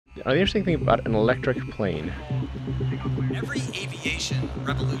The interesting thing about an electric plane. Every aviation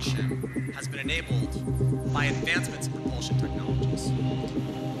revolution has been enabled by advancements in propulsion technologies.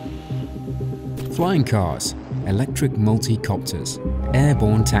 Flying cars, electric multi-copters,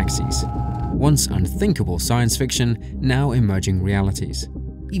 airborne taxis. Once unthinkable science fiction, now emerging realities.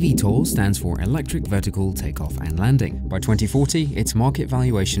 eVTOL stands for Electric Vertical Takeoff and Landing. By 2040, its market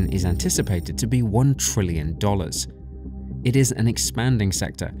valuation is anticipated to be $1 trillion. It is an expanding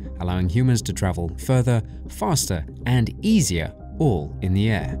sector, allowing humans to travel further, faster, and easier, all in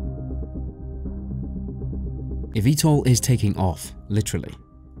the air. eVTOL is taking off, literally.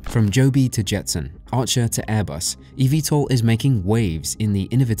 From Joby to Jetson, Archer to Airbus, eVTOL is making waves in the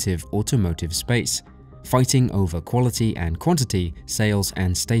innovative automotive space, fighting over quality and quantity, sales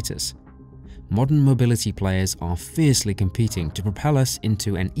and status. Modern mobility players are fiercely competing to propel us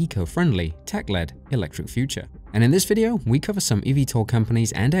into an eco-friendly, tech-led electric future. And in this video, we cover some eVTOL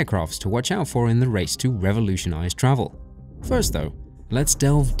companies and aircrafts to watch out for in the race to revolutionize travel. First though, let's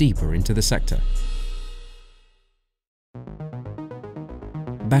delve deeper into the sector.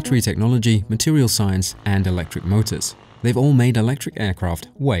 Battery technology, material science, and electric motors. They've all made electric aircraft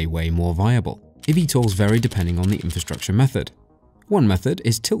way more viable. eVTOLs vary depending on the infrastructure method. One method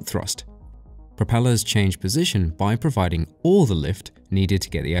is tilt thrust. Propellers change position by providing all the lift needed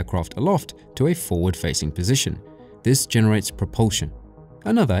to get the aircraft aloft to a forward-facing position. This generates propulsion.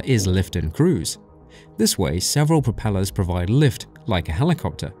 Another is lift and cruise. This way, several propellers provide lift like a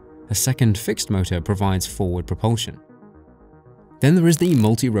helicopter. A second fixed motor provides forward propulsion. Then there is the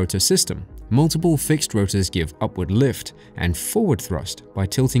multi-rotor system. Multiple fixed rotors give upward lift and forward thrust by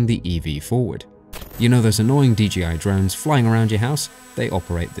tilting the EV forward. You know those annoying DJI drones flying around your house? They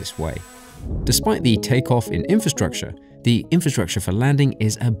operate this way. Despite the takeoff in infrastructure, the infrastructure for landing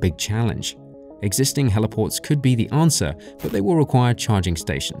is a big challenge. Existing heliports could be the answer, but they will require charging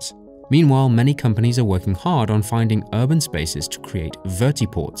stations. Meanwhile, many companies are working hard on finding urban spaces to create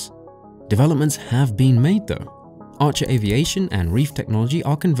vertiports. Developments have been made though. Archer Aviation and Reef Technology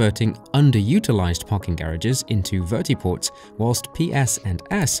are converting underutilized parking garages into vertiports, whilst PS and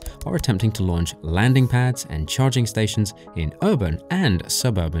S are attempting to launch landing pads and charging stations in urban and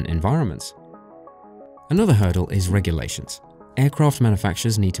suburban environments. Another hurdle is regulations. Aircraft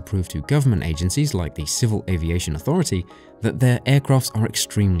manufacturers need to prove to government agencies like the Civil Aviation Authority that their aircrafts are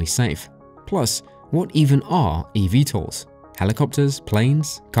extremely safe. Plus, what even are eVTOLs? Helicopters,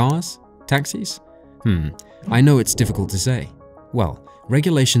 planes, cars, taxis? I know it's difficult to say. Well,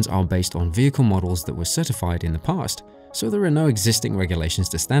 regulations are based on vehicle models that were certified in the past, so there are no existing regulations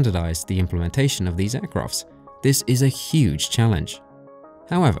to standardize the implementation of these aircrafts. This is a huge challenge.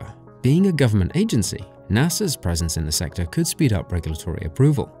 However, being a government agency, NASA's presence in the sector could speed up regulatory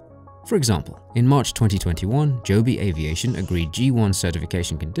approval. For example, in March 2021, Joby Aviation agreed G1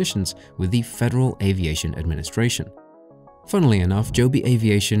 certification conditions with the Federal Aviation Administration. Funnily enough, Joby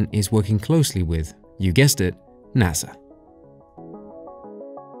Aviation is working closely with, you guessed it, NASA.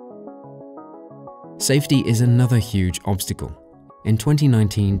 Safety is another huge obstacle. In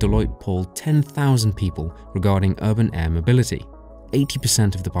 2019, Deloitte polled 10,000 people regarding urban air mobility.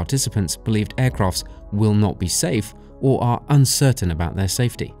 80% of the participants believed aircrafts will not be safe or are uncertain about their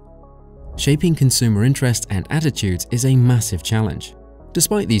safety. Shaping consumer interest and attitudes is a massive challenge.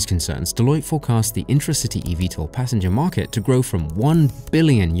 Despite these concerns, Deloitte forecasts the intra-city eVTOL passenger market to grow from $1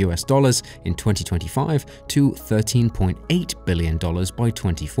 billion in 2025 to $13.8 billion by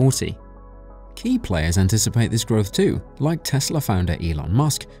 2040. Key players anticipate this growth too, like Tesla founder Elon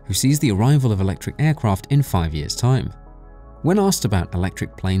Musk, who sees the arrival of electric aircraft in 5 years' time. When asked about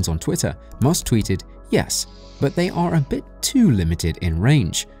electric planes on Twitter, Musk tweeted, "Yes, but they are a bit too limited in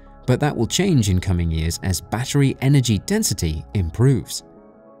range. But that will change in coming years as battery energy density improves."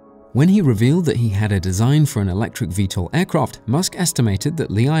 When he revealed that he had a design for an electric VTOL aircraft, Musk estimated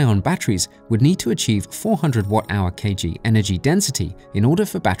that Li-ion batteries would need to achieve 400 Wh/kg energy density in order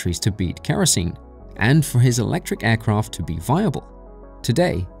for batteries to beat kerosene, and for his electric aircraft to be viable.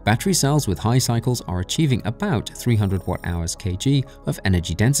 Today, battery cells with high cycles are achieving about 300 Wh/kg of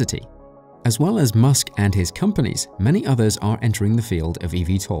energy density. As well as Musk and his companies, many others are entering the field of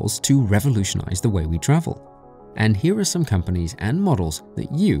eVTOLs to revolutionize the way we travel. And here are some companies and models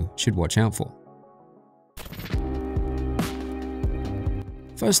that you should watch out for.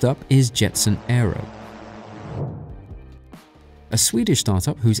 First up is Jetson Aero, a Swedish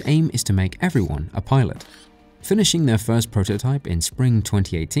startup whose aim is to make everyone a pilot. Finishing their first prototype in spring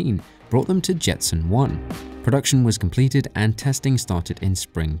 2018 brought them to Jetson One. Production was completed and testing started in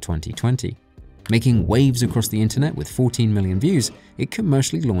spring 2020. Making waves across the internet with 14 million views, it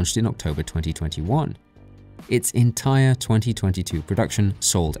commercially launched in October 2021. its entire 2022 production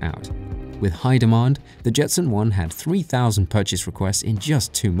sold out. With high demand, the Jetson One had 3,000 purchase requests in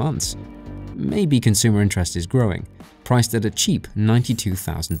just 2 months. Maybe consumer interest is growing, priced at a cheap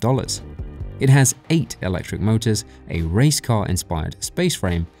 $92,000. It has 8 electric motors, a race car-inspired space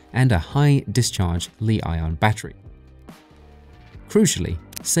frame, and a high-discharge Li-ion battery. Crucially,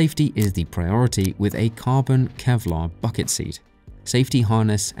 safety is the priority with a carbon Kevlar bucket seat, safety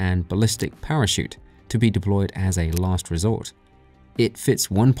harness, and ballistic parachute to be deployed as a last resort. It fits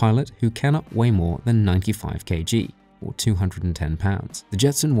one pilot who cannot weigh more than 95 kg, or 210 pounds. The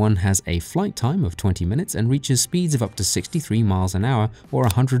Jetson One has a flight time of 20 minutes and reaches speeds of up to 63 miles an hour or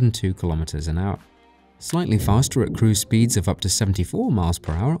 102 kilometers an hour. Slightly faster at cruise speeds of up to 74 miles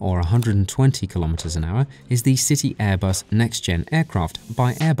per hour or 120 kilometers an hour is the CityAirbus NextGen aircraft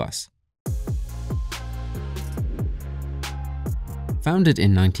by Airbus. Founded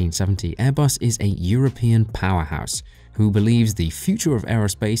in 1970, Airbus is a European powerhouse who believes the future of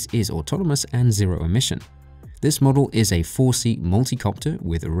aerospace is autonomous and zero emission. This model is a 4-seat multi-copter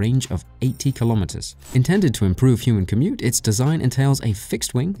with a range of 80 kilometers. Intended to improve human commute, its design entails a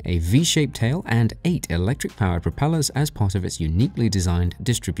fixed wing, a V-shaped tail, and 8 electric-powered propellers as part of its uniquely designed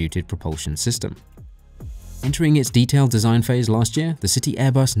distributed propulsion system. Entering its detailed design phase last year, the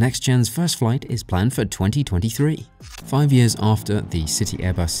CityAirbus NextGen's first flight is planned for 2023. 5 years after the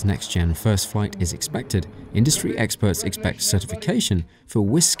CityAirbus NextGen first flight is expected, industry experts expect certification for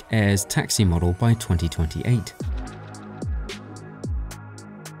Wisk Air's taxi model by 2028.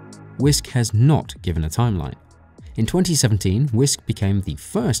 Wisk has not given a timeline. In 2017, Wisk became the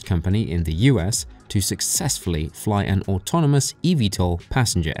first company in the US to successfully fly an autonomous eVTOL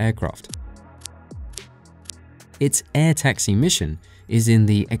passenger aircraft. Its air taxi mission is in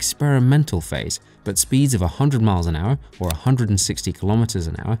the experimental phase, but speeds of 100 miles an hour or 160 kilometers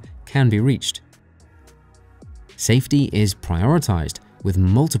an hour can be reached. Safety is prioritized with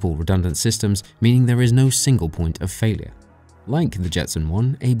multiple redundant systems, meaning there is no single point of failure. Like the Jetson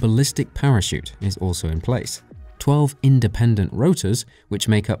One, a ballistic parachute is also in place. 12 independent rotors, which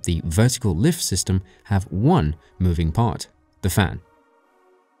make up the vertical lift system, have one moving part, the fan.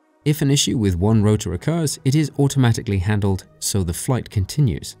 If an issue with one rotor occurs, it is automatically handled so the flight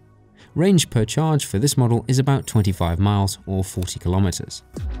continues. Range per charge for this model is about 25 miles or 40 kilometers.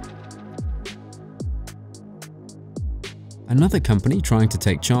 Another company trying to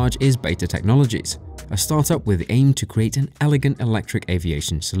take charge is Beta Technologies, a startup with the aim to create an elegant electric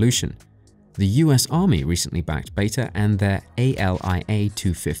aviation solution. The US Army recently backed Beta and their ALIA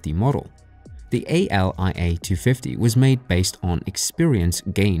 250 model. The ALIA 250 was made based on experience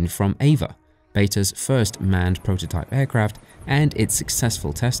gained from Ava, Beta's first manned prototype aircraft, and its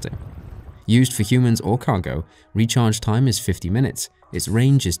successful testing. Used for humans or cargo, recharge time is 50 minutes, its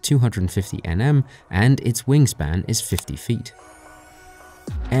range is 250 nm, and its wingspan is 50 feet.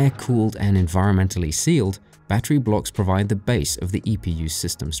 Air-cooled and environmentally sealed, battery blocks provide the base of the EPU's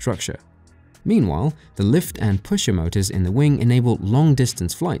system structure. Meanwhile, the lift and pusher motors in the wing enable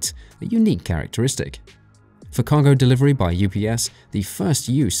long-distance flights, a unique characteristic. For cargo delivery by UPS, the first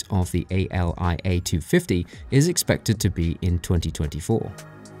use of the ALIA 250 is expected to be in 2024.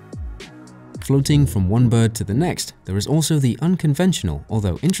 Floating from one bird to the next, there is also the unconventional,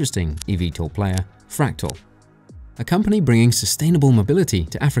 although interesting, eVTOL player, Phractyl, a company bringing sustainable mobility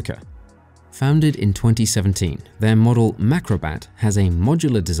to Africa. Founded in 2017, their model Macrobat has a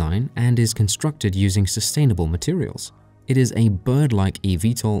modular design and is constructed using sustainable materials. It is a bird-like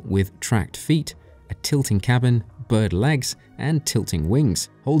eVTOL with tracked feet, a tilting cabin, bird legs, and tilting wings.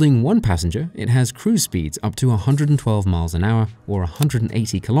 Holding one passenger, it has cruise speeds up to 112 miles an hour or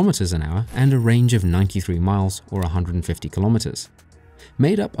 180 kilometers an hour and a range of 93 miles or 150 kilometers.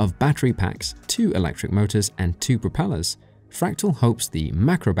 Made up of battery packs, 2 electric motors, and 2 propellers, Phractyl hopes the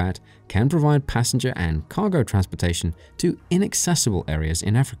Macrobat can provide passenger and cargo transportation to inaccessible areas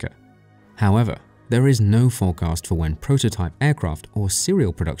in Africa. However, there is no forecast for when prototype aircraft or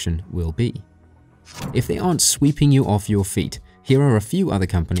serial production will be. If they aren't sweeping you off your feet, here are a few other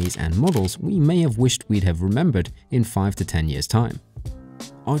companies and models we may have wished we'd have remembered in 5 to 10 years' time.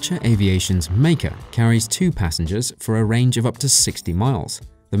 Archer Aviation's Maker carries 2 passengers for a range of up to 60 miles.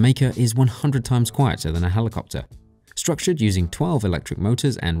 The Maker is 100 times quieter than a helicopter. Structured using 12 electric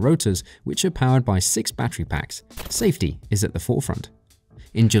motors and rotors, which are powered by 6 battery packs, safety is at the forefront.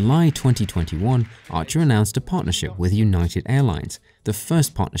 In July 2021, Archer announced a partnership with United Airlines, the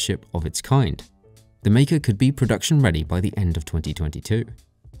first partnership of its kind. The Maker could be production ready by the end of 2022.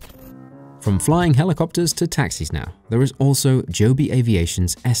 From flying helicopters to taxis now, there is also Joby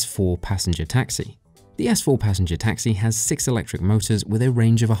Aviation's S4 passenger taxi. The S4 passenger taxi has 6 electric motors with a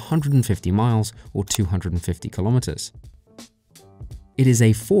range of 150 miles or 250 kilometers. It is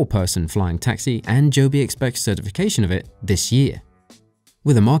a 4-person flying taxi, and Joby expects certification of it this year.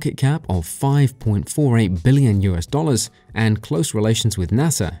 With a market cap of $5.48 billion and close relations with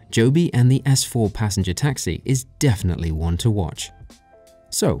NASA, Joby and the S4 passenger taxi is definitely one to watch.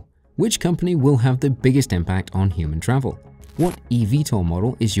 So, which company will have the biggest impact on human travel? What eVTOL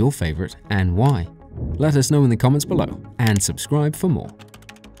model is your favorite and why? Let us know in the comments below and subscribe for more.